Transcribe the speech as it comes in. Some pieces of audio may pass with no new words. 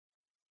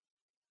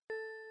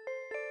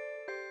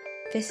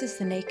This is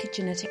the Naked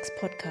Genetics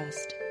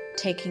podcast,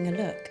 taking a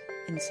look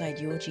inside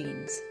your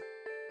genes.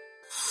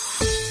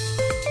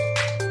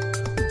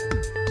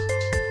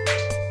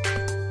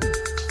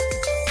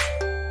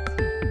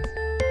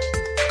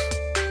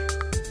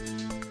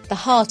 The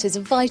heart is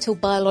a vital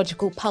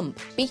biological pump,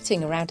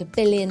 beating around 1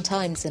 billion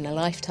times in a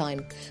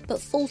lifetime,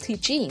 but faulty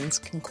genes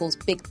can cause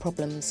big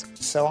problems.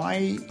 So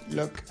I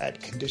look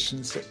at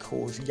conditions that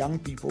cause young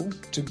people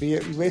to be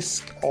at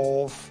risk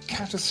of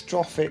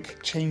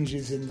catastrophic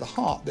changes in the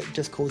heart that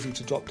just cause them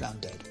to drop down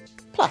dead.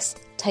 Plus,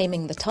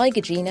 taming the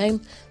tiger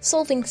genome,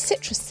 solving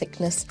citrus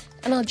sickness,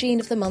 and our gene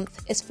of the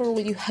month is for all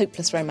you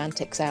hopeless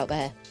romantics out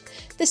there.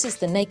 This is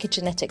the Naked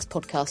Genetics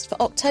podcast for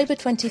October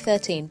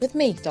 2013 with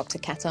me, Dr.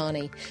 Kat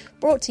Arney,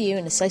 brought to you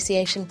in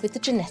association with the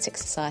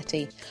Genetics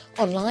Society,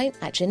 online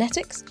at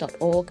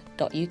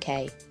genetics.org.uk.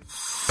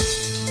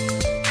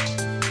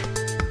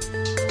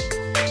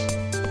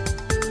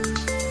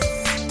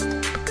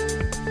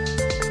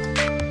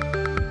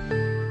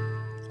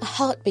 A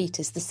heartbeat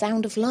is the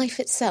sound of life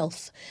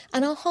itself,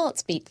 and our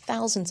hearts beat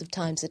thousands of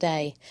times a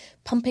day,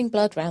 pumping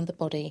blood round the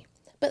body.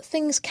 But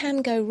things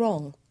can go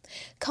wrong.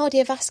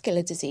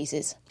 Cardiovascular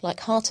diseases, like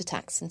heart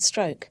attacks and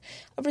stroke,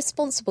 are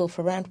responsible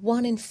for around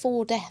 1 in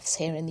 4 deaths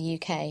here in the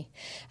UK,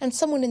 and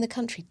someone in the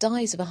country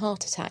dies of a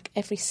heart attack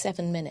every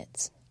 7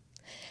 minutes.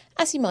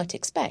 As you might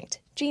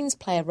expect, genes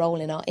play a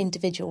role in our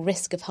individual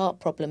risk of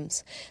heart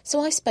problems, so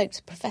I spoke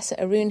to Professor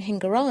Arun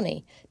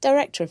Hingorani,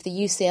 Director of the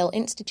UCL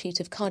Institute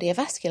of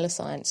Cardiovascular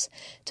Science,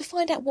 to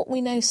find out what we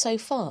know so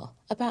far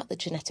about the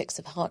genetics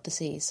of heart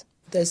disease.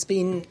 There's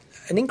been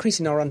an increase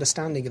in our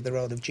understanding of the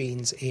role of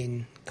genes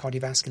in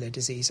cardiovascular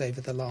disease over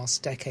the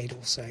last decade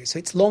or so. So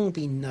it's long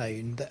been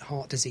known that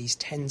heart disease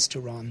tends to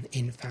run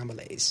in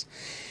families.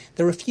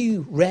 There are a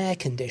few rare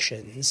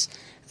conditions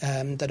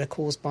that are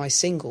caused by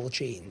single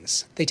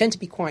genes. They tend to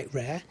be quite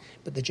rare,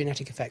 but the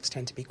genetic effects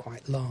tend to be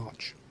quite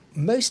large.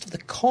 Most of the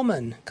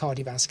common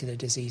cardiovascular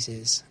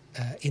diseases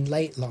in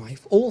late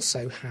life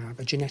also have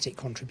a genetic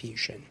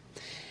contribution.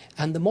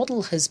 And the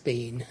model has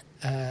been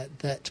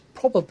that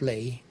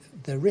probably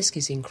the risk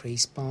is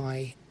increased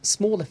by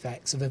small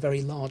effects of a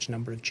very large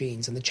number of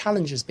genes, and the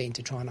challenge has been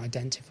to try and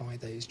identify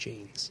those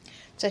genes.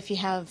 So if you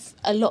have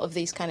a lot of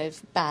these kind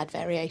of bad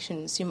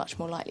variations, you're much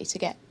more likely to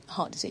get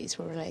heart disease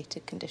or a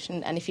related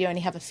condition, and if you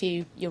only have a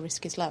few, your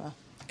risk is lower.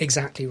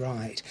 Exactly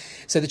right.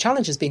 So the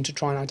challenge has been to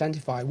try and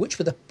identify which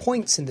were the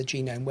points in the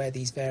genome where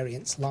these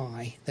variants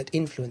lie that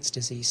influence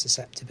disease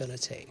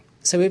susceptibility.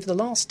 So over the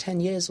last 10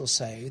 years or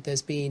so,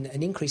 there's been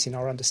an increase in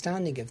our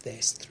understanding of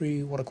this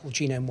through what are called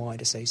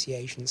genome-wide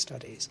association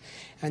studies.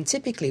 And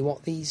typically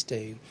what these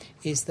do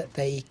is that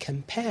they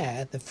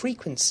compare the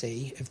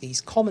frequency of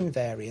these common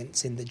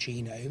variants in the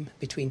genome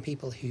between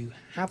people who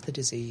have the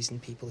disease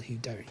and people who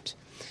don't.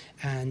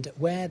 And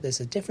where there's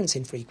a difference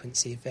in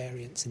frequency of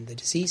variants in the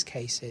disease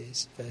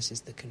cases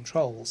versus the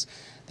controls,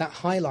 that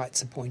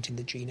highlights a point in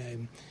the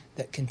genome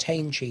that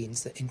contain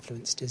genes that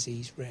influence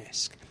disease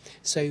risk.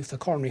 So for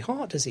coronary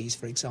heart disease,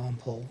 for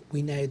example,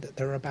 we know that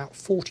there are about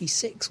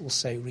 46 or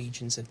so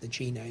regions of the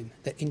genome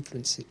that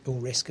influence or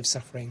risk of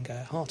suffering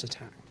a heart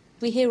attack.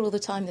 We hear all the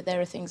time that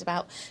there are things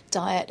about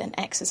diet and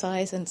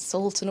exercise and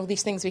salt and all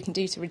these things we can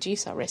do to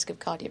reduce our risk of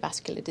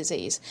cardiovascular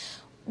disease.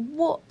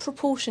 What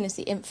proportion is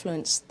the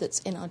influence that's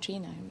in our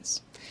genomes?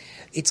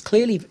 It's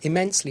clearly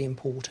immensely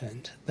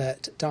important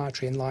that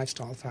dietary and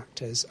lifestyle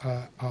factors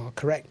are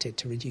corrected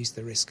to reduce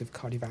the risk of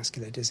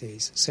cardiovascular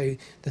disease. So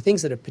the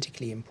things that are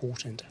particularly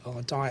important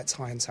are diets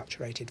high in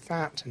saturated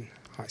fat and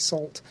high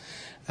salt,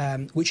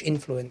 which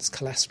influence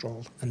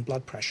cholesterol and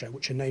blood pressure,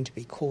 which are known to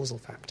be causal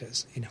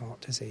factors in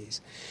heart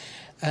disease.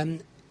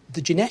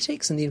 The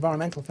genetics and the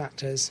environmental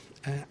factors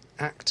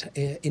act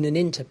in an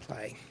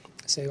interplay.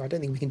 So I don't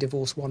think we can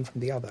divorce one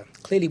from the other.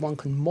 Clearly, one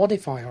can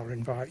modify our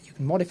environment. You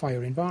can modify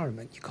your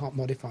environment. You can't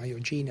modify your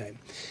genome.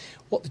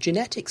 What the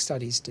genetic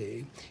studies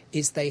do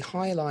is they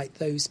highlight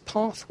those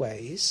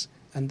pathways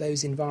and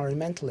those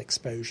environmental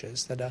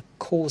exposures that are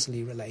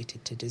causally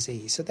related to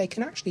disease. So they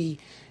can actually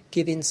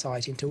give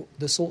insight into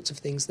the sorts of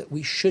things that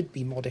we should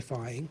be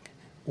modifying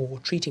or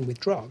treating with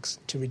drugs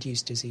to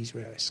reduce disease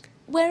risk.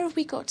 Where have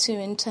we got to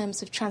in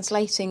terms of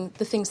translating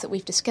the things that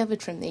we've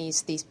discovered from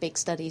these big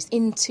studies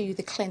into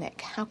the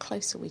clinic? How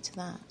close are we to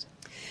that?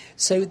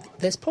 So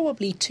there's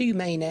probably 2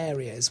 main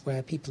areas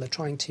where people are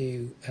trying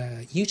to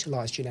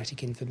utilise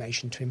genetic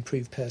information to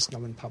improve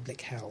personal and public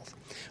health.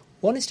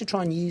 One is to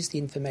try and use the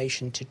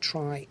information to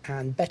try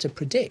and better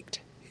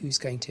predict who's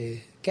going to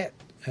get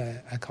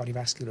a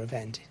cardiovascular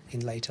event in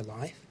later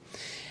life.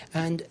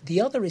 And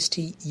the other is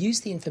to use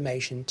the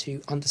information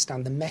to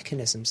understand the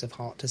mechanisms of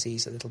heart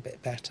disease a little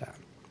bit better.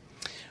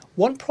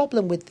 One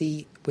problem with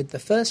the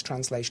first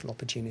translational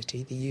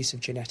opportunity, the use of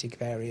genetic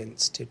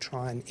variants to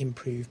try and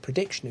improve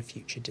prediction of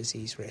future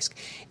disease risk,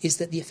 is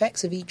that the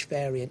effects of each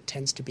variant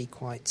tends to be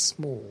quite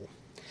small.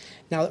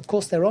 Now, of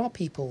course, there are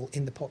people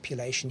in the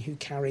population who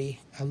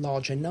carry a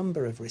larger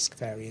number of risk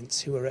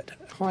variants who are at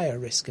higher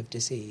risk of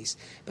disease,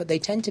 but they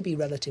tend to be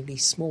relatively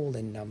small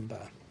in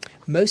number.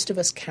 Most of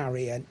us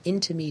carry an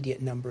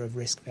intermediate number of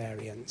risk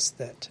variants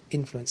that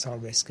influence our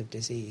risk of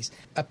disease.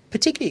 A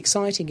particularly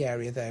exciting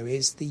area, though,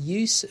 is the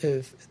use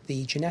of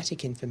the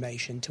genetic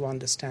information to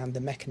understand the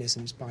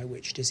mechanisms by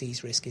which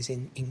disease risk is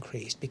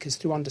increased, because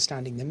through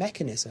understanding the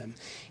mechanism,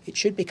 it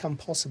should become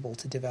possible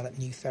to develop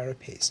new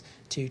therapies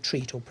to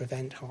treat or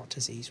prevent heart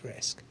disease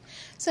risk.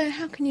 So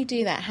how can you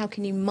do that? How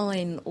can you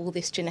mine all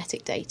this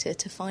genetic data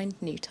to find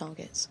new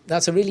targets?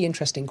 That's a really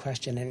interesting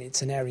question, and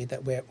it's an area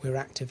that we're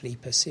actively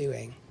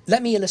pursuing.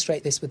 Let me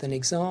illustrate this with an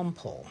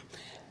example.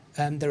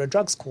 There are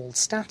drugs called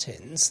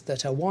statins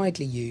that are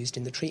widely used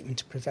in the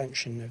treatment and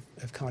prevention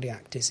of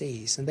cardiac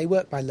disease, and they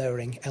work by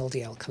lowering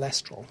LDL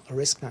cholesterol, a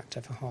risk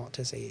factor for heart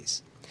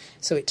disease.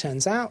 So it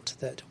turns out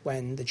that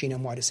when the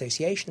genome-wide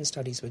association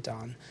studies were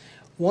done,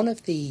 one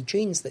of the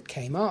genes that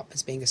came up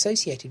as being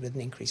associated with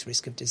an increased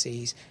risk of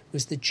disease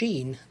was the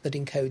gene that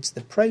encodes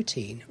the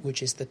protein,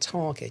 which is the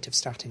target of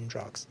statin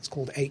drugs. It's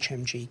called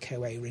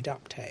HMG-CoA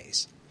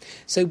reductase.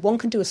 So one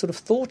can do a sort of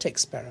thought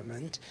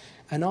experiment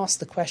and ask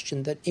the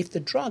question that if the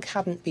drug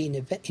hadn't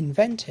been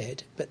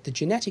invented, but the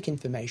genetic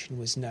information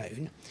was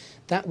known,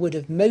 that would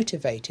have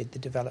motivated the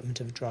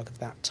development of a drug of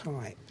that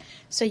type.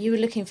 So you were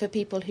looking for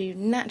people who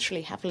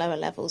naturally have lower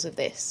levels of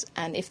this,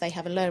 and if they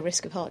have a lower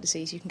risk of heart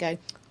disease, you can go,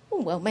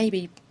 oh, well,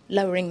 maybe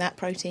lowering that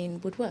protein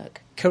would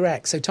work.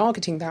 Correct. So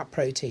targeting that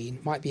protein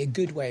might be a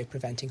good way of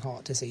preventing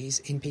heart disease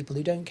in people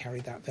who don't carry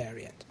that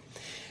variant.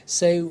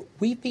 So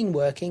we've been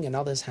working, and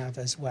others have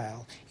as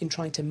well, in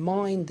trying to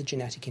mine the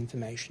genetic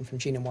information from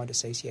genome-wide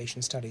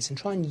association studies and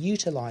try and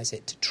utilise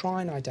it to try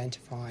and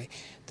identify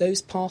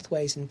those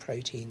pathways and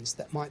proteins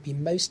that might be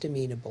most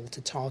amenable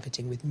to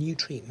targeting with new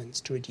treatments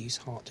to reduce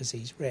heart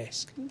disease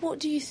risk. What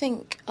do you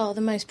think are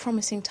the most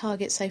promising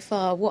targets so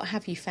far? What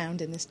have you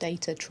found in this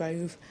data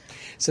trove?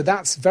 So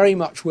that's very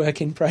much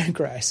work in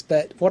progress,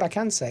 but what I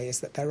can say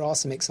is that there are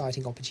some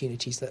exciting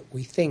opportunities that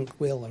we think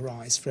will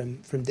arise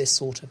from this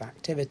sort of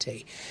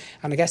activity.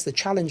 And I guess the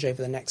challenge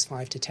over the next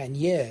 5 to 10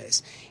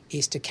 years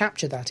is to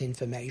capture that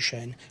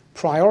information,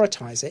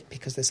 prioritise it,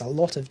 because there's a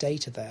lot of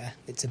data there,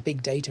 it's a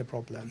big data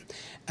problem,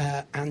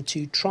 and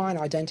to try and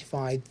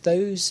identify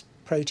those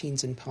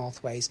proteins and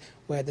pathways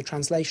where the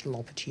translational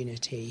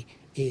opportunity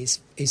is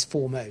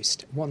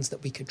foremost, ones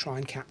that we could try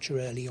and capture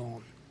early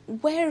on.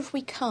 Where have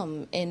we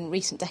come in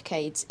recent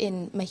decades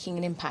in making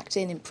an impact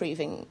in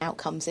improving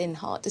outcomes in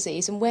heart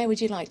disease, and where would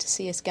you like to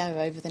see us go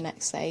over the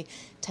next, say,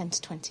 10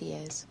 to 20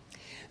 years?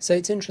 So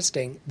it's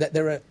interesting that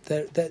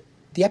the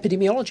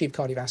epidemiology of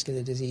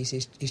cardiovascular disease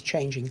is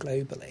changing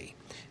globally.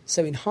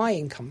 So in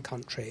high-income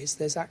countries,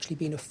 there's actually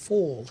been a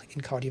fall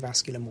in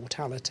cardiovascular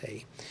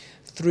mortality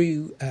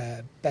through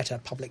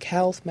better public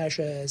health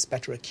measures,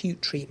 better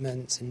acute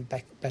treatments and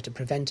better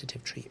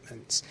preventative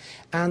treatments,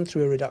 and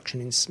through a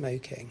reduction in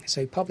smoking.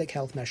 So public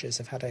health measures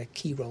have had a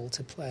key role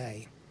to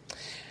play.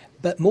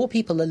 But more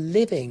people are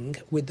living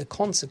with the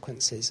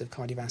consequences of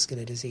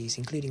cardiovascular disease,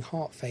 including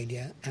heart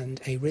failure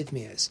and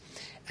arrhythmias.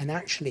 And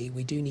actually,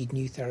 we do need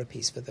new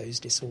therapies for those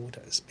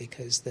disorders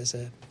because there's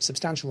a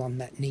substantial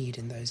unmet need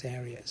in those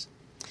areas.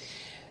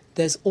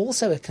 There's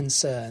also a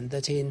concern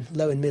that in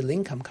low and middle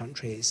income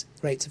countries,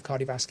 rates of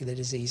cardiovascular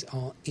disease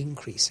are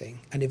increasing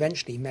and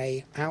eventually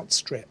may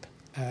outstrip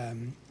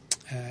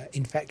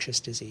infectious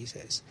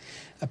diseases.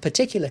 A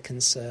particular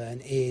concern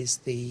is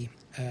the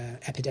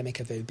epidemic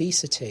of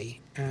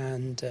obesity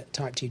and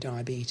type 2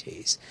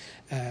 diabetes,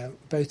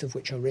 both of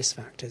which are risk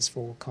factors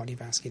for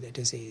cardiovascular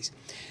disease.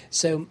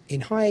 So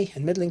in high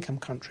and middle income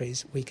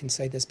countries, we can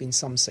say there's been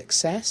some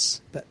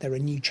success, but there are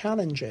new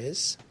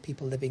challenges,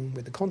 people living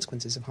with the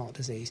consequences of heart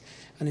disease.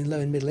 And in low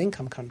and middle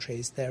income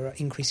countries, there are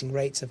increasing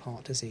rates of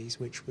heart disease,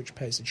 which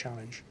pose a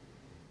challenge.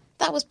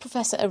 That was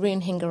Professor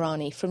Arun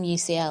Hingorani from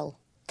UCL.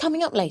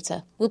 Coming up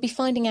later, we'll be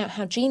finding out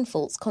how gene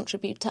faults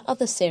contribute to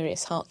other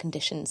serious heart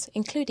conditions,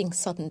 including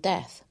sudden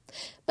death.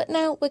 But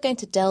now we're going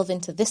to delve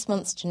into this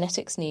month's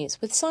genetics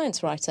news with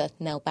science writer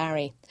Nell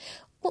Barry.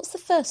 What's the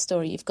first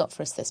story you've got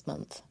for us this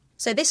month?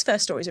 So this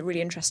first story is a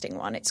really interesting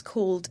one. It's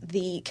called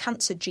the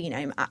Cancer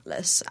Genome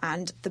Atlas,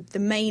 and the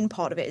main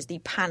part of it is the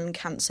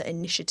Pan-Cancer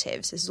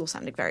Initiatives. This is all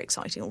sounding very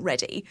exciting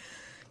already.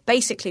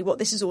 Basically, what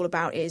this is all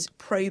about is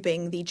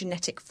probing the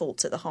genetic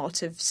faults at the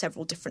heart of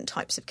several different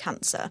types of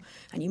cancer.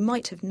 And you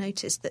might have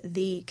noticed that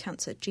the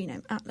Cancer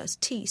Genome Atlas,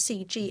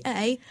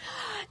 TCGA...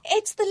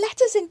 It's the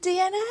letters in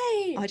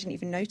DNA! I didn't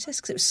even notice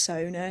because it was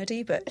so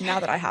nerdy, but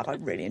now that I have,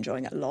 I'm really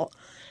enjoying it a lot.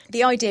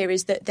 The idea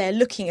is that they're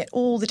looking at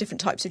all the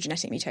different types of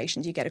genetic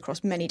mutations you get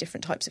across many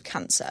different types of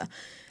cancer,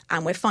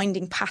 and we're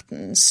finding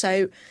patterns.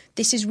 So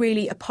this is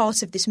really a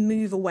part of this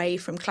move away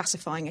from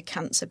classifying a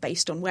cancer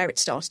based on where it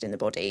started in the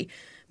body,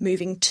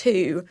 moving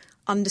to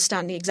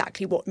understanding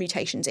exactly what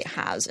mutations it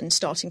has and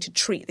starting to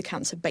treat the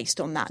cancer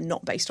based on that,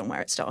 not based on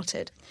where it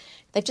started.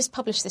 They've just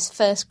published this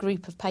first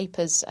group of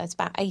papers. It's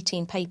about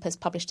 18 papers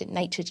published in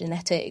Nature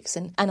Genetics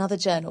and other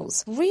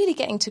journals, really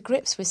getting to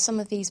grips with some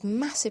of these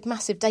massive,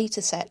 massive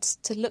data sets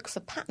to look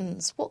for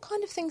patterns. What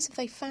kind of things have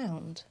they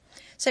found?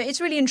 So it's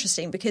really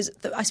interesting because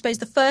I suppose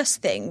the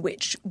first thing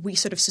which we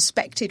sort of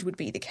suspected would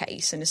be the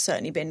case and has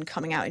certainly been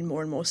coming out in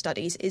more and more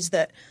studies is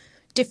that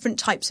different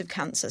types of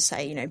cancer,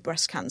 say,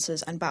 breast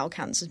cancers and bowel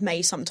cancers, may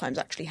sometimes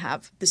actually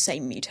have the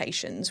same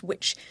mutations,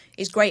 which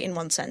is great in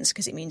one sense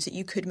because it means that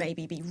you could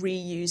maybe be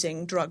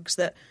reusing drugs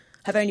that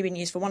have only been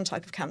used for one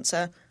type of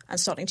cancer and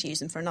starting to use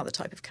them for another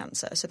type of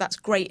cancer. So that's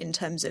great in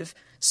terms of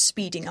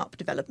speeding up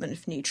development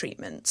of new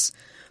treatments.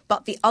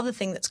 But the other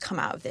thing that's come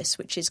out of this,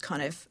 which is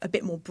kind of a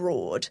bit more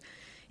broad,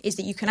 is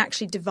that you can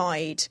actually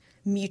divide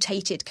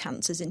mutated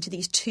cancers into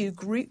these two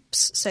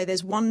groups. So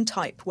there's one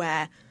type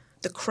where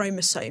the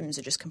chromosomes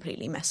are just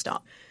completely messed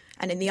up.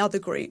 And in the other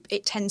group,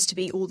 it tends to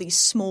be all these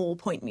small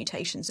point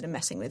mutations that are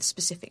messing with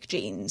specific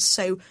genes.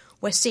 So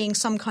we're seeing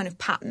some kind of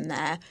pattern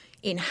there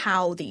in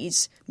how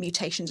these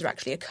mutations are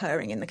actually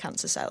occurring in the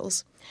cancer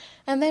cells.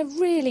 And they're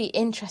really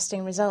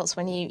interesting results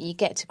when you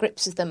get to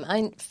grips with them.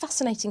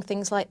 Fascinating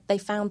things like they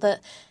found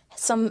that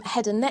some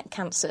head and neck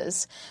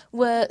cancers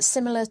were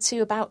similar to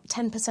about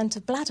 10%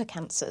 of bladder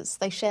cancers.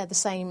 They share the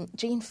same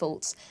gene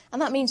faults.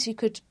 And that means you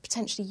could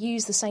potentially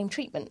use the same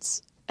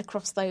treatments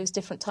across those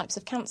different types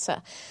of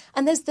cancer.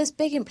 And there's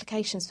big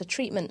implications for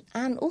treatment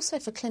and also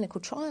for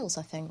clinical trials,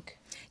 I think.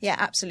 Yeah,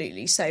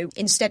 absolutely. So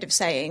instead of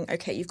saying,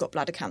 OK, you've got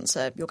bladder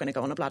cancer, you're going to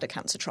go on a bladder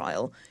cancer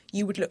trial,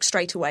 you would look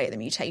straight away at the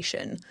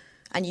mutation.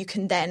 And you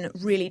can then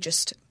really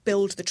just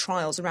build the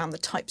trials around the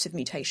types of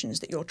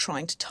mutations that you're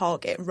trying to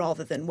target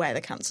rather than where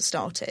the cancer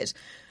started.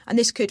 And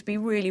this could be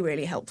really,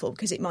 really helpful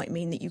because it might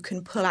mean that you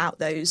can pull out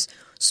those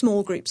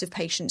small groups of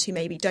patients who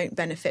maybe don't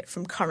benefit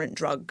from current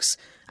drugs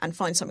and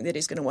find something that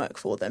is going to work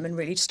for them and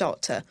really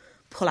start to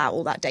pull out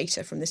all that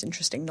data from this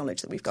interesting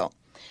knowledge that we've got.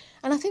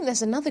 And I think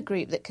there's another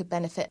group that could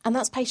benefit, and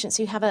that's patients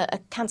who have a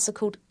cancer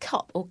called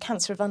CUP, or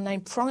cancer of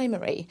unknown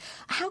primary.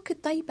 How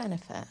could they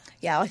benefit?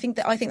 Yeah, I think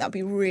that would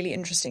be really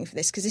interesting for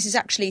this because this is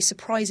actually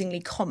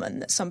surprisingly common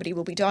that somebody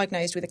will be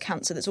diagnosed with a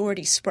cancer that's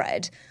already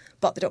spread,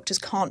 but the doctors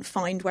can't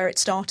find where it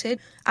started.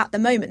 At the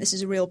moment, this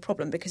is a real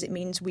problem because it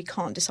means we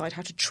can't decide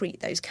how to treat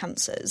those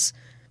cancers.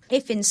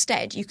 If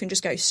instead you can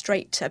just go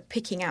straight to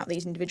picking out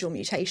these individual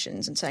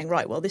mutations and saying,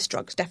 right, well, this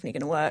drug's definitely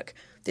going to work,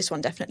 this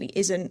one definitely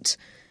isn't,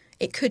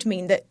 it could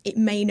mean that it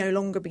may no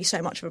longer be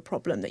so much of a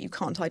problem that you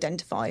can't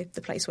identify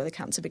the place where the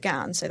cancer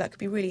began. So that could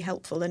be really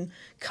helpful. And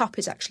CUP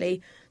is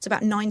actually, it's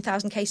about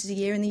 9,000 cases a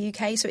year in the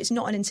UK, so it's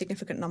not an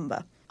insignificant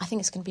number. I think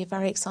it's going to be a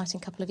very exciting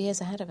couple of years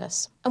ahead of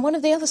us. And one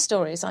of the other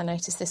stories I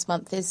noticed this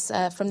month is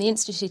from the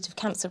Institute of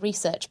Cancer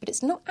Research, but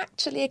it's not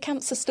actually a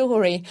cancer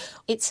story.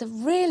 It's a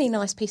really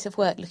nice piece of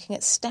work looking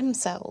at stem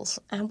cells.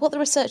 And what the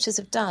researchers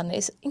have done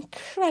is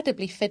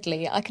incredibly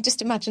fiddly. I can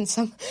just imagine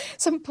some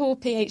poor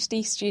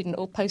PhD student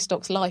or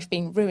postdoc's life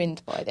being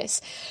ruined by this.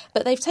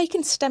 But they've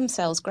taken stem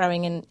cells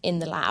growing in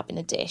the lab in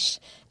a dish,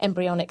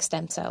 embryonic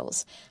stem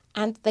cells,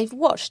 and they've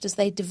watched as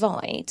they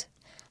divide.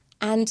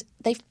 And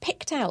they've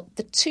picked out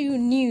the two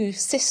new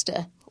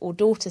sister or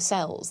daughter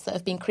cells that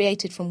have been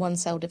created from one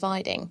cell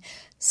dividing,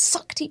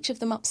 sucked each of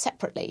them up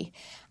separately,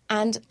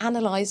 and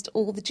analysed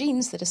all the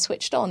genes that are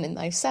switched on in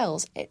those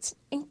cells. It's an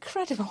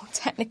incredible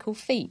technical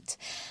feat.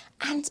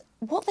 And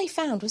what they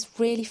found was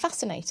really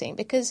fascinating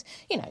because,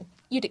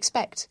 you'd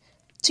expect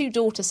two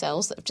daughter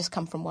cells that have just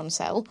come from one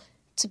cell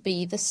to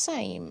be the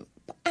same.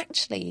 But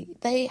actually,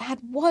 they had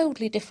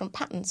wildly different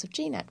patterns of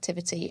gene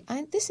activity.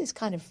 And this is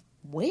kind of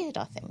weird,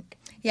 I think.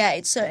 Yeah,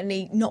 it's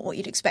certainly not what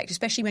you'd expect,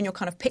 especially when you're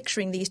kind of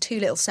picturing these two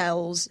little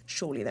cells.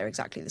 Surely they're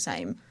exactly the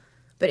same.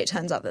 But it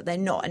turns out that they're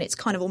not. And it's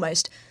kind of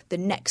almost the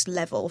next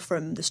level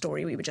from the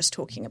story we were just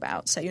talking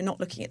about. So you're not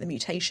looking at the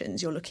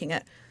mutations. You're looking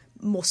at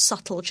more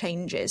subtle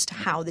changes to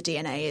how the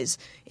DNA is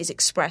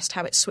expressed,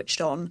 how it's switched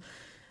on.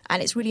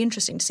 And it's really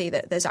interesting to see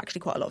that there's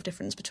actually quite a lot of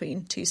difference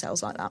between two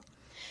cells like that.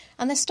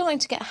 And they're starting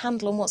to get a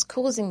handle on what's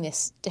causing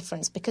this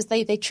difference because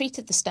they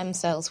treated the stem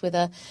cells with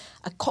a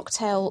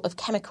cocktail of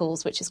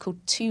chemicals which is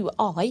called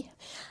 2I.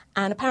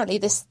 And apparently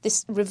this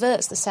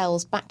reverts the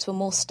cells back to a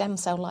more stem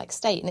cell-like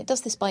state. And it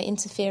does this by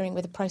interfering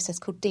with a process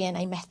called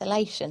DNA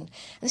methylation. And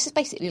this is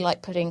basically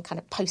like putting kind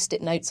of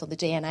post-it notes on the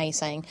DNA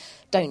saying,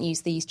 don't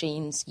use these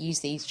genes, use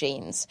these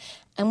genes.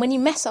 And when you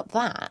mess up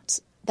that,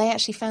 they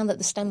actually found that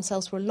the stem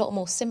cells were a lot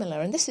more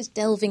similar. And this is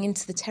delving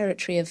into the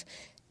territory of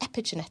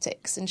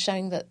epigenetics and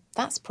showing that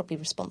that's probably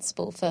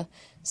responsible for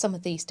some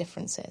of these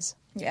differences.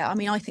 Yeah, I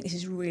mean, I think this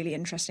is really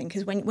interesting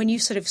because when you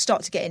sort of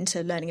start to get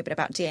into learning a bit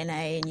about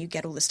DNA and you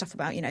get all this stuff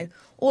about,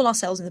 all our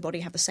cells in the body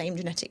have the same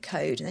genetic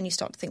code, and then you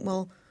start to think,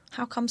 well,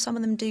 how come some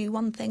of them do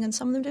one thing and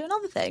some of them do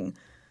another thing?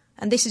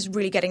 And this is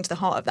really getting to the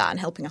heart of that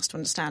and helping us to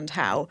understand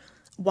how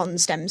one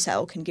stem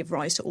cell can give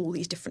rise to all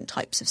these different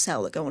types of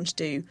cell that go on to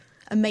do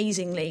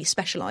amazingly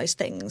specialised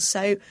things.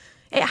 So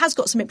it has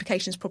got some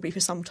implications probably for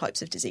some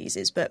types of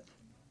diseases, but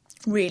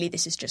really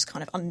this is just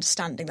kind of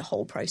understanding the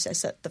whole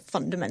process at the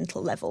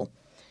fundamental level.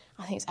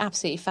 I think it's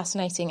absolutely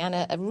fascinating and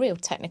a real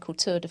technical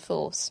tour de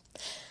force.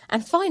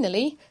 And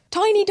finally,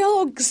 tiny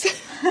dogs.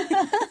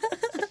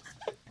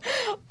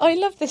 I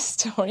love this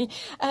story.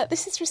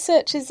 This is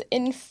researchers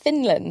in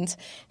Finland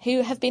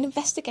who have been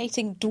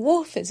investigating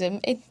dwarfism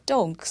in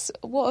dogs.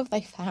 What have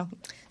they found?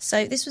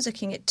 So this was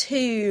looking at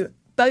two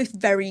both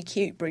very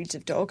cute breeds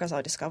of dog, as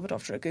I discovered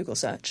after a Google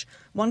search.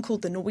 One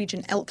called the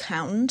Norwegian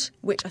Elkhound,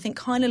 which I think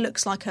kind of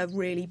looks like a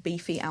really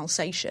beefy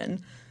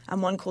Alsatian,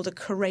 and one called a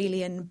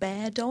Karelian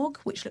Bear Dog,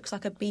 which looks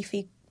like a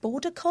beefy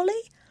Border Collie.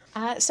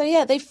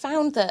 They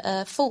found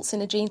that faults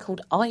in a gene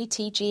called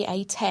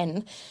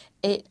ITGA10,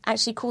 it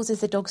actually causes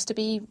the dogs to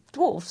be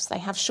dwarfs. They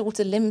have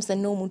shorter limbs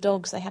than normal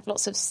dogs. They have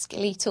lots of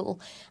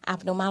skeletal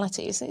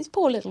abnormalities. These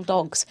poor little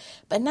dogs.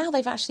 But now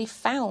they've actually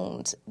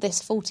found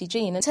this faulty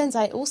gene. And it turns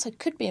out it also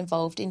could be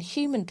involved in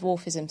human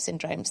dwarfism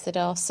syndromes that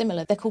are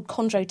similar. They're called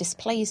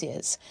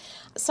chondrodysplasias.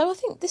 So I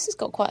think this has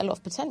got quite a lot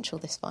of potential,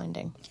 this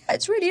finding. Yeah,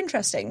 it's really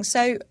interesting.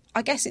 So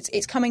I guess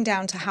it's coming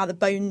down to how the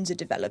bones are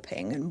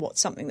developing and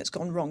what's something that's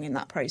gone wrong in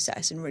that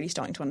process, and really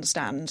starting to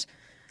understand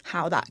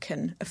how that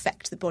can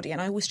affect the body. And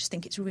I always just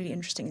think it's really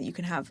interesting that you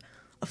can have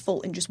a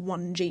fault in just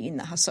one gene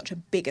that has such a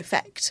big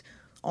effect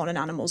on an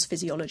animal's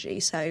physiology.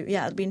 So,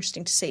 yeah, it'll be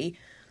interesting to see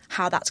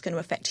how that's going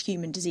to affect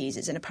human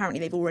diseases. And apparently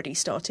they've already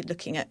started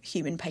looking at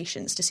human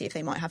patients to see if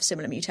they might have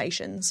similar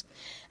mutations.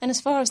 And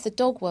as far as the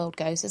dog world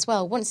goes as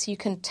well, once you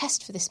can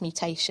test for this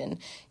mutation,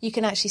 you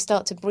can actually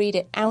start to breed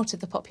it out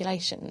of the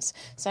populations.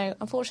 So,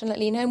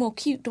 unfortunately, no more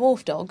cute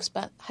dwarf dogs,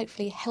 but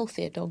hopefully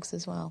healthier dogs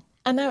as well.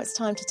 And now it's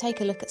time to take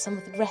a look at some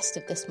of the rest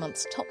of this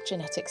month's top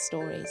genetics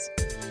stories.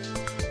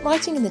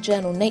 Writing in the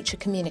journal Nature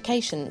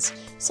Communications,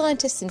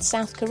 scientists in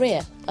South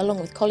Korea, along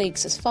with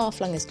colleagues as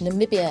far-flung as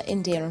Namibia,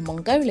 India and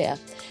Mongolia,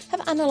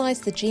 have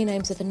analysed the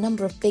genomes of a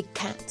number of big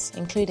cats,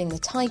 including the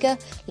tiger,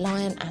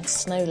 lion and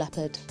snow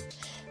leopard.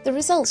 The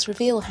results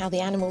reveal how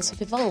the animals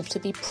have evolved to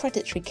be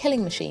predatory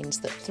killing machines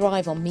that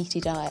thrive on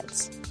meaty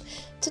diets.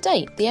 To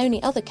date, the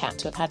only other cat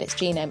to have had its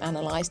genome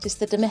analysed is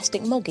the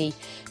domestic moggy,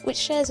 which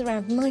shares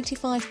around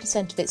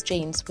 95% of its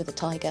genes with a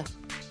tiger.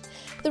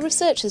 The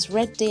researchers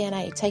read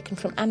DNA taken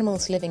from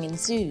animals living in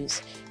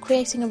zoos,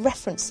 creating a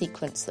reference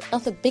sequence that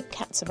other big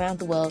cats around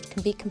the world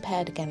can be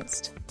compared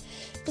against.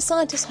 The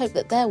scientists hope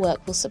that their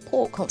work will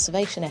support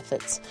conservation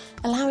efforts,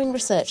 allowing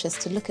researchers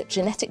to look at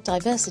genetic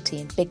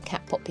diversity in big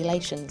cat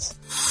populations.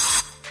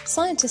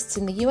 Scientists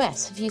in the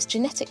US have used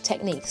genetic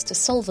techniques to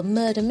solve a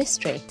murder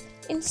mystery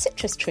in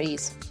citrus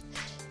trees.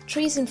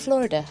 Trees in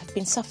Florida have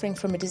been suffering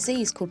from a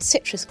disease called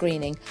citrus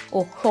greening,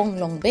 or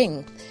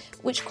huanglongbing,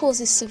 which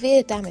causes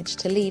severe damage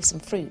to leaves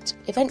and fruit,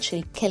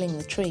 eventually killing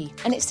the tree,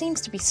 and it seems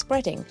to be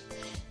spreading.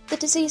 The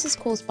disease is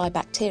caused by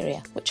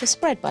bacteria, which are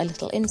spread by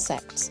little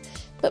insects,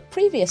 but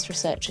previous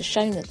research has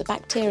shown that the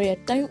bacteria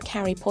don't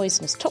carry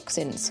poisonous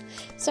toxins,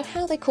 so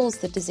how they cause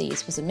the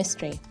disease was a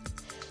mystery.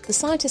 The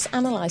scientists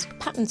analysed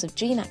patterns of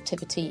gene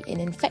activity in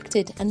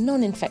infected and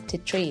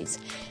non-infected trees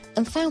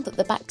and found that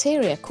the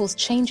bacteria cause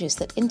changes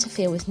that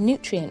interfere with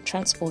nutrient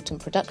transport and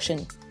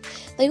production.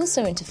 They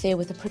also interfere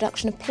with the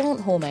production of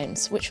plant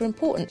hormones, which are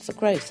important for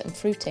growth and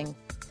fruiting.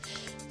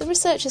 The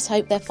researchers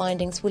hope their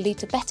findings will lead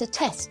to better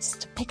tests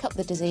to pick up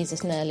the disease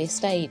at an earlier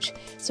stage,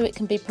 so it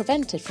can be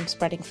prevented from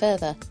spreading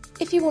further.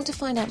 If you want to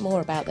find out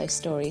more about those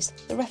stories,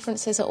 the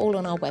references are all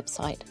on our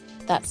website.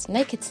 That's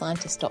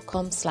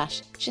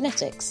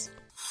nakedscientist.com/genetics.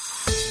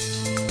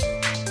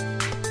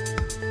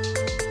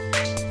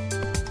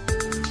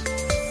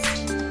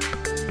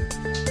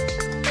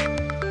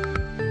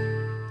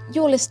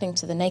 You're listening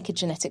to the Naked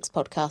Genetics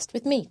podcast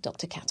with me,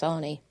 Dr. Kat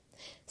Arney.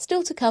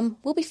 Still to come,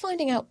 we'll be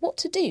finding out what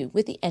to do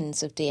with the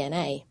ends of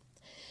DNA.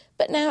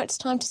 But now it's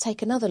time to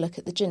take another look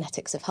at the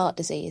genetics of heart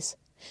disease.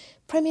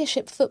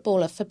 Premiership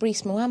footballer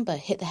Fabrice Muamba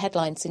hit the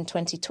headlines in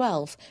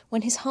 2012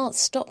 when his heart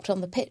stopped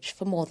on the pitch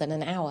for more than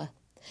an hour.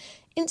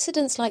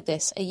 Incidents like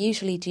this are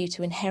usually due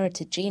to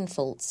inherited gene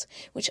faults,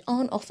 which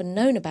aren't often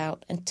known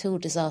about until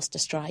disaster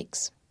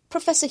strikes.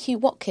 Professor Hugh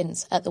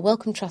Watkins at the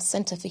Wellcome Trust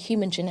Centre for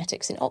Human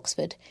Genetics in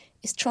Oxford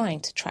is trying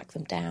to track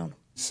them down.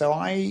 So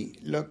I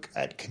look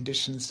at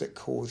conditions that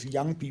cause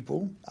young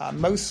people,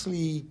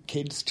 mostly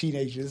kids,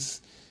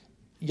 teenagers,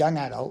 young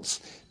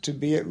adults, to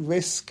be at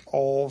risk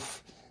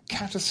of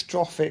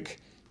catastrophic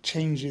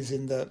changes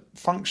in the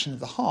function of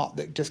the heart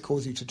that just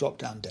cause you to drop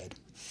down dead.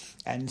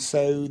 And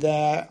so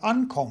they're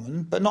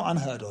uncommon, but not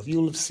unheard of.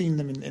 You'll have seen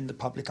them in the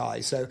public eye.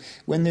 So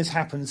when this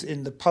happens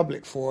in the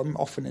public forum,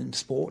 often in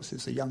sports,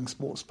 it's a young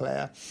sports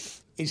player,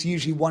 it's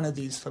usually one of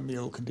these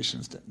familial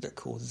conditions that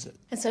causes it.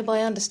 And so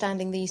by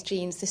understanding these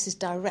genes, this is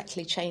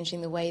directly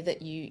changing the way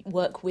that you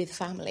work with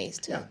families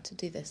to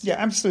do this? Yeah,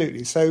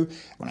 absolutely. So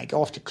when I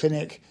go off to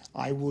clinic,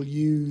 I will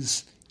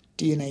use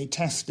DNA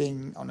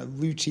testing on a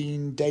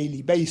routine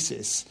daily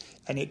basis,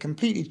 and it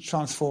completely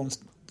transforms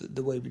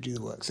the way we do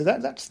the work. So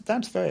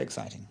that's very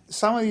exciting.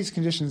 Some of these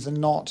conditions are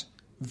not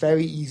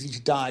very easy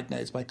to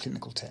diagnose by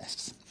clinical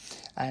tests.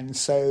 And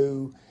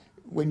so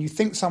when you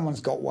think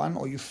someone's got one,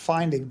 or you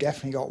find they've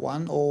definitely got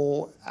one,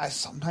 or as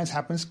sometimes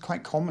happens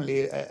quite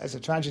commonly as a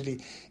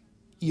tragedy,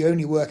 you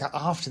only work out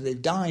after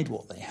they've died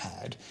what they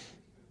had.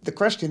 The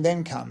question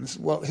then comes,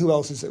 well, who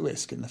else is at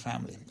risk in the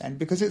family? And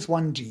because it's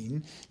one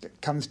gene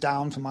that comes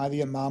down from either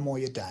your mum or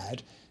your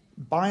dad,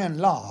 by and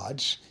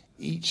large,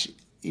 each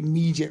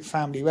immediate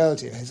family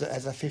relative has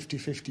a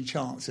 50-50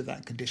 chance of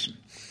that condition.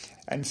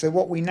 And so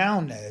what we now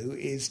know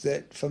is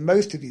that for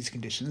most of these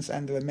conditions,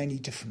 and there are many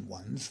different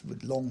ones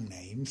with long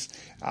names,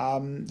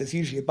 there's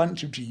usually a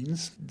bunch of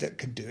genes that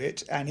can do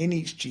it, and in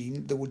each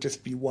gene there will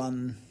just be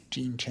one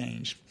gene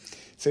change.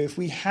 So if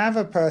we have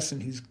a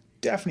person who's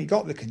definitely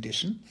got the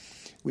condition,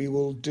 we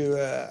will do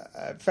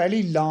a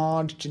fairly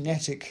large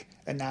genetic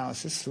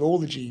analysis for all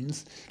the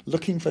genes,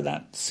 looking for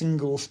that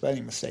single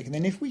spelling mistake. And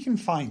then if we can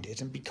find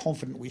it and be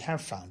confident we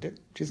have found it,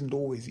 which isn't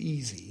always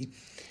easy,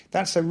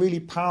 that's a really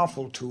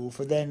powerful tool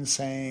for then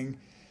saying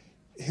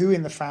who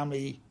in the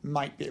family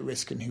might be at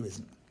risk and who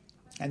isn't.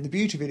 And the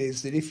beauty of it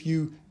is that if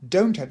you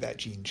don't have that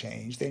gene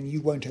change, then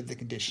you won't have the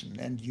condition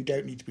and you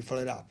don't need to be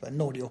followed up, and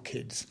nor do your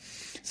kids.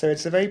 So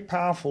it's a very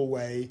powerful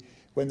way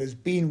when there's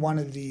been one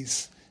of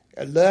these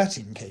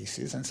alerting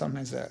cases, and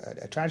sometimes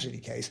a tragedy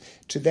case,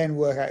 to then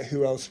work out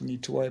who else we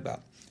need to worry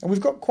about. And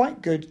we've got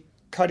quite good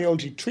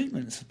cardiology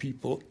treatments for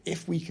people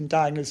if we can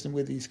diagnose them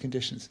with these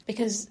conditions.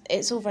 Because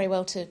it's all very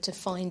well to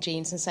find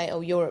genes and say,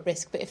 oh, you're at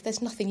risk, but if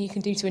there's nothing you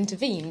can do to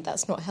intervene,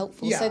 that's not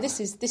helpful. Yeah. So this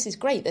is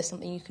great. There's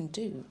something you can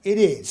do. It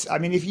is. I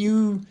mean, if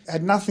you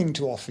had nothing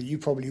to offer, you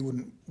probably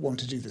wouldn't want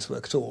to do this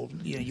work at all.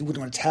 You know, you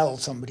wouldn't want to tell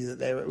somebody that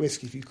they're at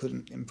risk if you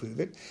couldn't improve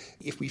it.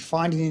 If we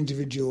find an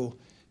individual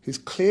who's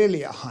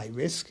clearly at high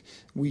risk,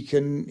 we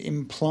can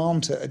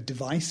implant a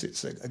device,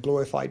 it's a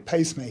glorified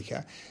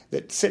pacemaker,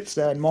 that sits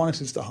there and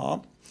monitors the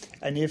heart.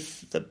 And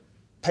if the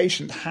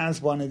patient has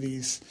one of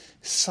these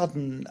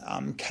sudden,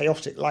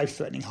 chaotic,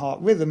 life-threatening heart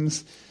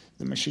rhythms,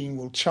 the machine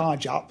will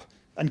charge up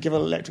and give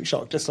an electric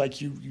shock, just like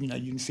you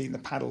can see in the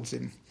paddles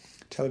in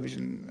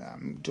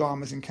television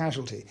dramas in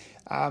Casualty.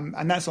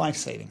 And that's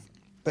life-saving.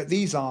 But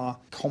these are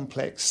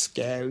complex,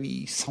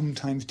 scary,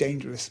 sometimes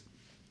dangerous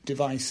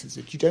devices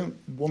that you don't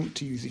want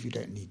to use if you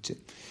don't need to.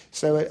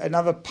 So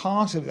another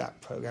part of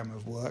that program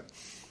of work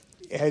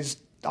has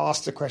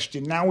asked the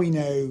question, now we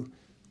know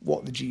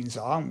what the genes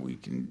are, and we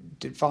can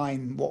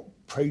define what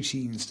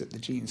proteins that the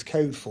genes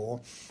code for,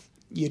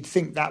 you'd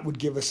think that would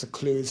give us a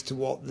clue as to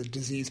what the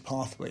disease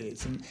pathway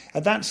is. And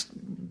that's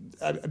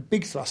a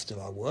big thrust of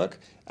our work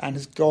and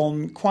has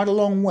gone quite a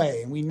long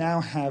way. And we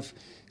now have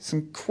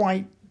some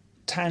quite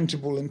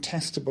tangible and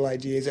testable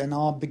ideas and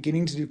are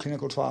beginning to do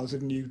clinical trials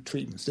of new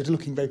treatments that are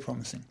looking very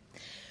promising.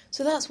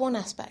 So that's one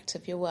aspect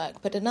of your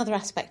work, but another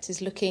aspect is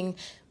looking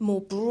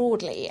more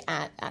broadly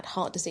at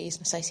heart disease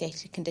and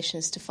associated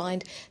conditions to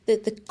find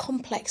the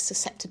complex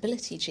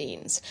susceptibility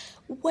genes.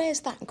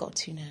 Where's that got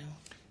to now?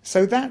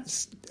 So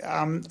that's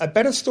a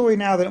better story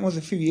now than it was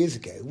a few years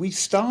ago. We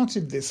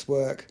started this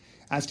work,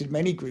 as did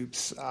many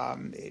groups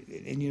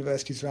in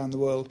universities around the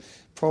world,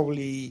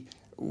 probably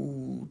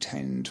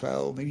 10,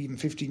 12, maybe even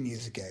 15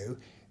 years ago,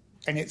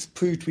 and it's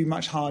proved to be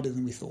much harder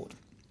than we thought.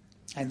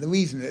 And the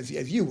reason, as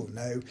you will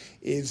know,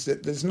 is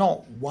that there's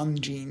not one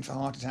gene for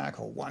heart attack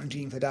or one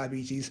gene for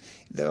diabetes.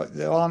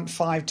 There aren't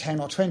 5, 10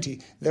 or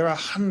 20. There are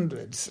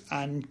hundreds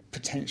and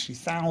potentially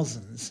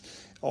thousands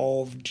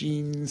of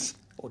genes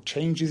or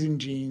changes in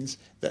genes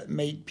that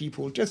make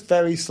people just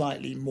very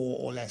slightly more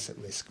or less at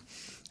risk.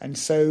 And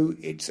so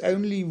it's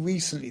only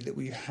recently that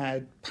we've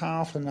had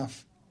powerful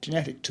enough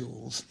genetic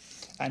tools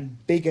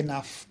and big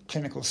enough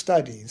clinical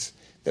studies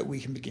that we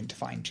can begin to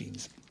find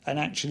genes. And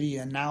actually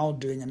are now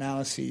doing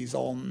analyses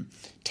on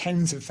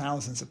tens of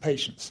thousands of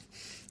patients.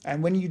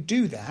 And when you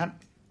do that,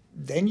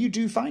 then you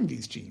do find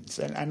these genes.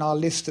 And our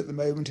list at the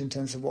moment in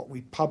terms of what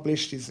we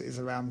published is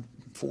around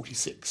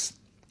 46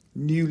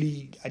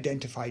 newly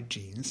identified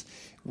genes,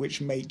 which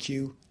make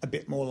you a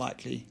bit more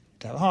likely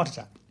to have a heart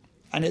attack.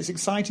 And it's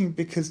exciting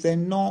because they're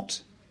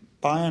not,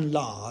 by and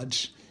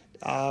large,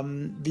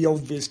 the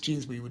obvious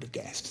genes we would have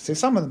guessed. So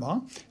some of them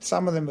are.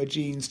 Some of them are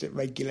genes that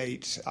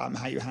regulate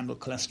how you handle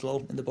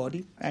cholesterol in the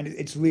body. And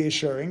it's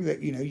reassuring that,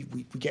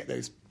 we get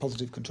those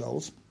positive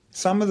controls.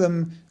 Some of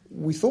them,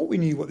 we thought we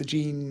knew what the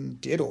gene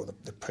did or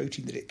the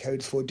protein that it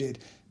codes for did,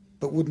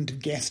 but wouldn't have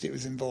guessed it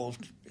was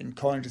involved in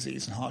coronary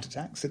disease and heart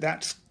attack. So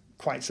that's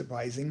quite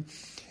surprising.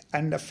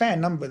 And a fair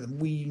number of them,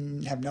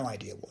 we have no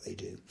idea what they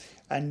do.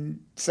 And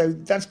so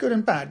that's good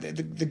and bad.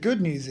 The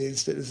good news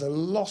is that there's a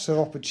lot of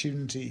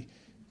opportunity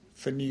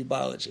for new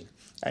biology.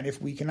 And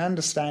if we can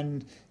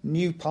understand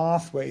new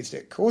pathways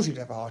that cause you to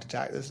have a heart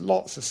attack, there's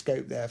lots of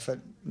scope there for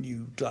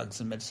new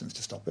drugs and medicines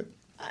to stop it.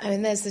 I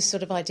mean, there's this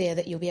sort of idea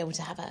that you'll be able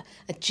to have a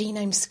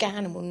genome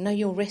scan and we'll know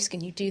your risk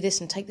and you do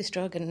this and take this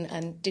drug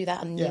and do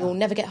that and you'll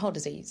never get heart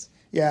disease.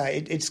 Yeah,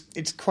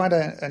 it's quite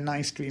a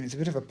nice dream. It's a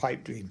bit of a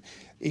pipe dream.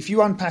 If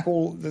you unpack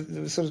all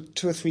the sort of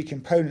 2 or 3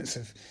 components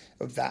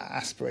of that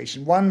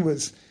aspiration, one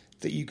was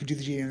that you could do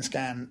the genome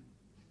scan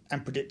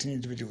and predict an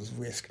individual's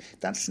risk,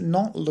 that's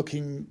not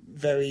looking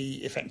very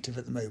effective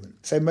at the moment.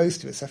 So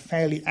most of us are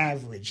fairly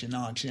average in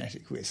our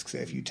genetic risk. So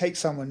if you take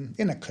someone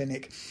in a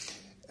clinic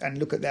and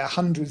look at their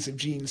hundreds of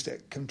genes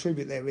that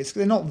contribute their risk,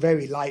 they're not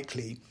very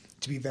likely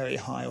to be very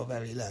high or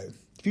very low.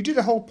 If you did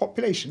a whole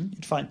population,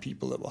 you'd find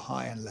people that were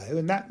high and low,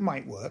 and that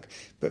might work,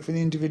 but for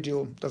the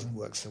individual, it doesn't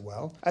work so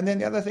well. And then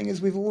the other thing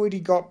is we've already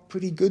got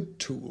pretty good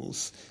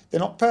tools. They're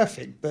not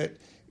perfect, but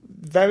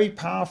very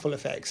powerful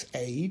effects: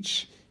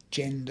 age,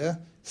 gender,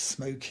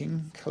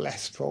 smoking,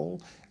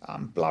 cholesterol,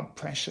 blood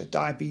pressure,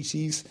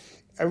 diabetes,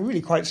 are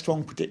really quite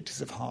strong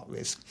predictors of heart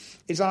risk.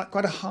 It's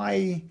quite a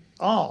high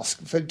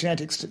ask for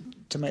genetics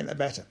to make that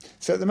better.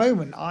 So at the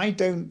moment, I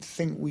don't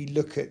think we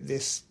look at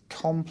this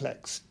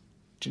complex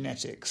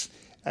genetics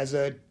as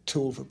a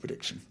tool for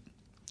prediction,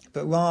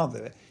 but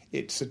rather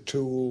it's a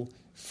tool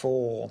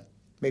for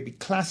maybe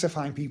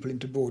classifying people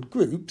into broad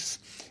groups,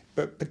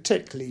 but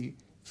particularly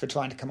for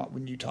trying to come up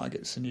with new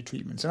targets and new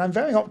treatments. And I'm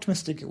very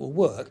optimistic it will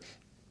work,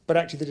 but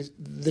actually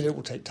that it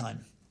will take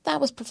time. That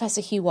was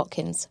Professor Hugh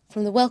Watkins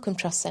from the Wellcome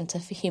Trust Centre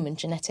for Human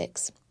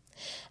Genetics.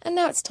 And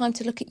now it's time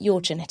to look at your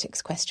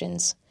genetics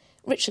questions.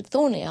 Richard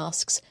Thornley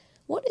asks,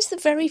 what is the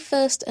very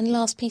first and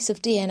last piece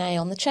of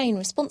DNA on the chain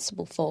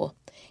responsible for?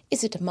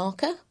 Is it a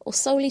marker or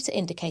solely to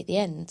indicate the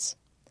ends?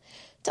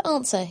 To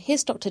answer,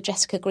 here's Dr.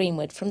 Jessica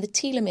Greenwood from the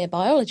Telomere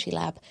Biology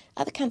Lab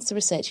at the Cancer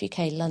Research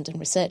UK London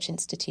Research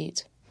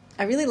Institute.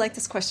 I really like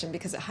this question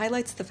because it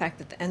highlights the fact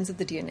that the ends of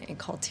the DNA,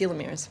 called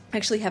telomeres,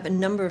 actually have a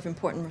number of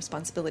important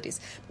responsibilities,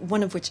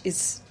 one of which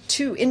is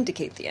to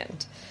indicate the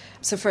end.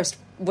 So first,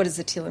 what is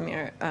a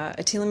telomere?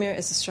 A telomere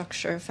is a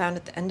structure found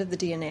at the end of the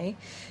DNA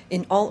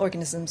in all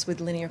organisms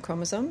with linear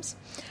chromosomes.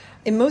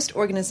 In most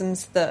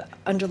organisms, the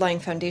underlying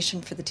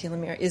foundation for the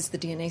telomere is the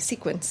DNA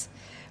sequence,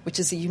 which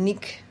is a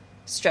unique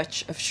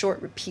stretch of short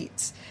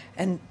repeats.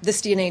 And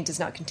this DNA does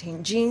not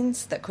contain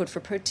genes that code for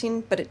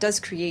protein, but it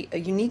does create a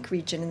unique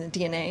region in the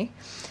DNA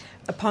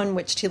upon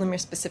which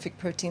telomere-specific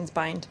proteins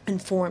bind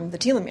and form the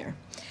telomere.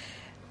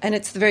 And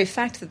it's the very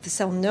fact that the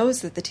cell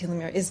knows that the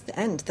telomere is the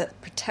end that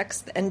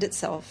protects the end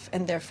itself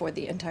and therefore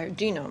the entire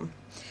genome.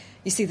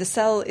 You see, the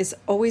cell is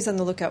always on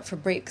the lookout for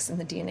breaks in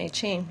the DNA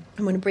chain.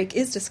 And when a break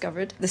is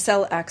discovered, the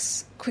cell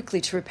acts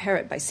quickly to repair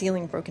it by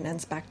sealing broken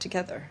ends back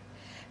together.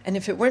 And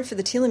if it weren't for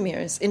the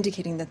telomeres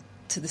indicating that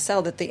to the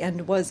cell that the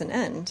end was an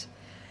end,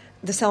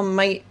 the cell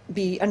might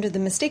be under the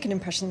mistaken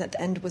impression that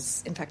the end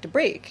was in fact a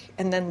break.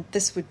 And then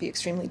this would be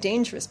extremely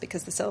dangerous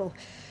because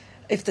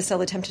if the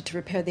cell attempted to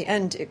repair the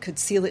end, it could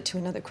seal it to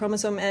another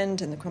chromosome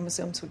end, and the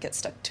chromosomes would get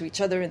stuck to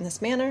each other in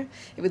this manner.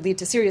 It would lead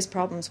to serious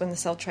problems when the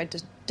cell tried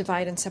to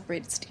divide and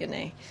separate its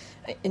DNA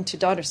into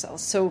daughter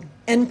cells. So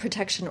end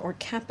protection, or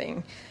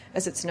capping,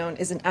 as it's known,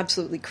 is an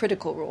absolutely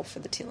critical role for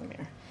the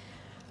telomere.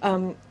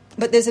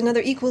 But there's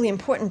another equally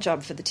important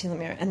job for the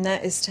telomere, and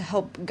that is to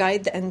help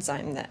guide the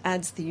enzyme that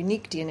adds the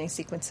unique DNA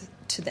sequence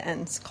to the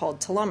ends, called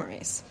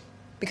telomerase.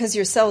 Because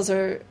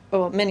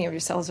many of your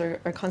cells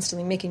are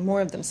constantly making more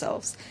of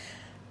themselves,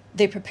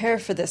 they prepare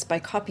for this by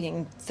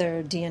copying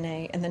their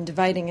DNA and then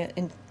dividing it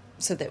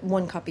so that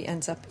one copy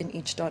ends up in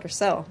each daughter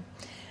cell.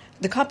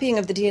 The copying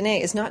of the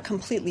DNA is not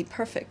completely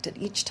perfect, and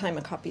each time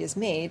a copy is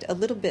made, a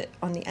little bit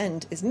on the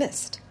end is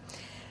missed.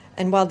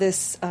 And while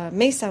this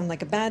may sound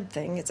like a bad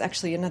thing, it's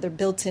actually another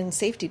built-in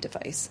safety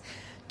device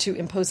to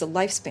impose a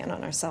lifespan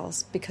on our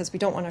cells, because we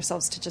don't want our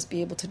cells to just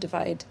be able to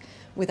divide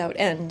without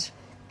end.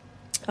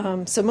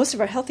 So most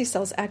of our healthy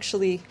cells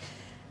actually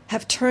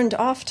have turned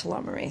off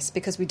telomerase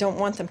because we don't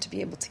want them to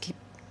be able to keep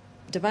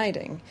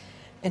dividing.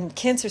 And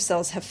cancer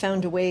cells have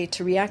found a way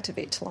to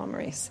reactivate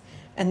telomerase,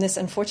 and this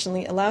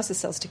unfortunately allows the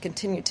cells to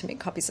continue to make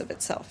copies of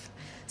itself.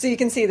 So you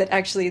can see that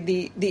actually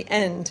the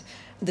end,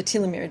 the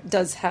telomere,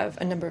 does have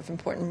a number of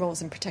important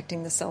roles in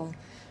protecting the cell,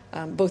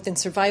 both in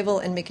survival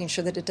and making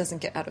sure that it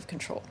doesn't get out of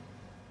control.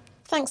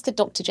 Thanks to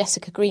Dr.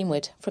 Jessica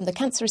Greenwood from the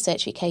Cancer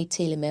Research UK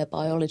Telomere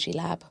Biology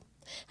Lab.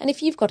 And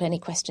if you've got any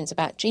questions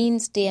about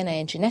genes, DNA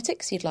and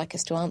genetics you'd like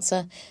us to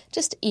answer,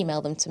 just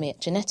email them to me at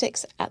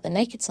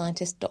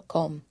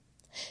genetics@thenakedscientist.com.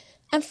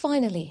 And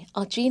finally,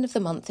 our gene of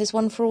the month is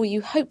one for all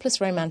you hopeless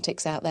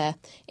romantics out there.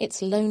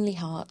 It's Lonely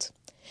Heart.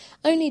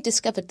 Only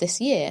discovered this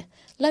year,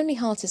 Lonely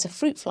Heart is a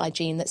fruit fly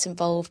gene that's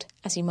involved,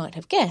 as you might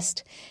have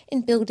guessed,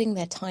 in building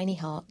their tiny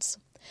hearts.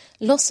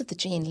 Loss of the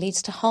gene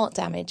leads to heart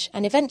damage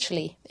and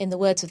eventually, in the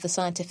words of the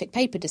scientific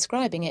paper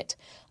describing it,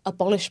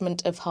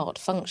 abolishment of heart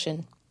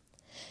function.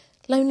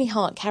 Lonely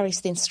Heart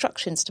carries the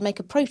instructions to make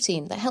a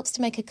protein that helps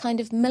to make a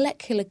kind of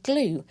molecular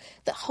glue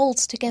that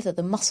holds together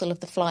the muscle of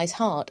the fly's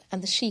heart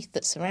and the sheath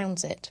that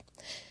surrounds it.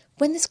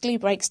 When this glue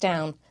breaks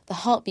down, the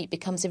heartbeat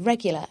becomes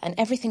irregular and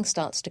everything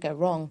starts to go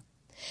wrong.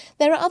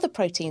 There are other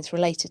proteins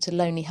related to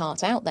Lonely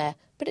Heart out there,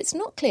 but it's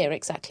not clear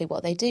exactly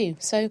what they do,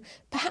 so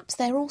perhaps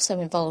they're also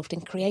involved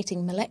in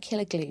creating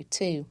molecular glue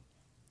too.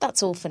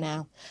 That's all for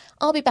now.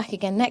 I'll be back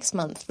again next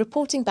month,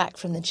 reporting back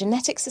from the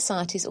Genetic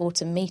Society's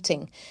autumn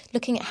meeting,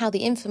 looking at how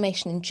the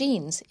information in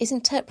genes is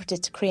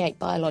interpreted to create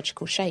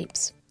biological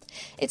shapes.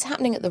 It's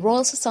happening at the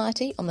Royal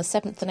Society on the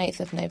 7th and 8th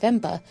of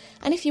November,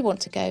 and if you want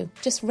to go,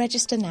 just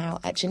register now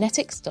at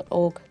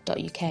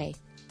genetics.org.uk.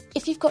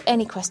 If you've got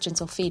any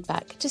questions or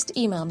feedback, just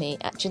email me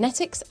at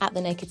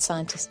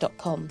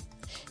genetics@thenakedscientist.com.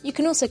 You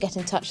can also get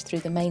in touch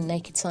through the main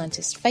Naked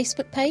Scientist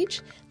Facebook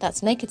page,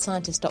 that's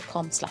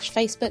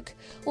nakedscientist.com/Facebook,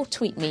 or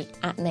tweet me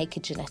at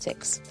Naked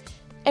Genetics.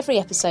 Every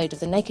episode of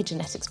the Naked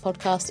Genetics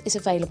podcast is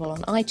available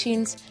on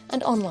iTunes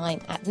and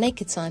online at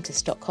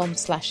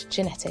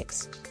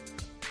nakedscientist.com/genetics.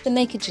 The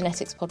Naked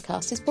Genetics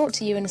podcast is brought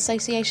to you in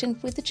association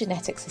with the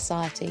Genetics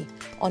Society,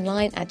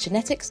 online at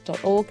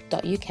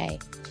genetics.org.uk.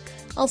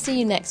 I'll see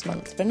you next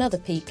month for another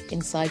peek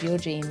inside your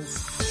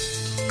genes.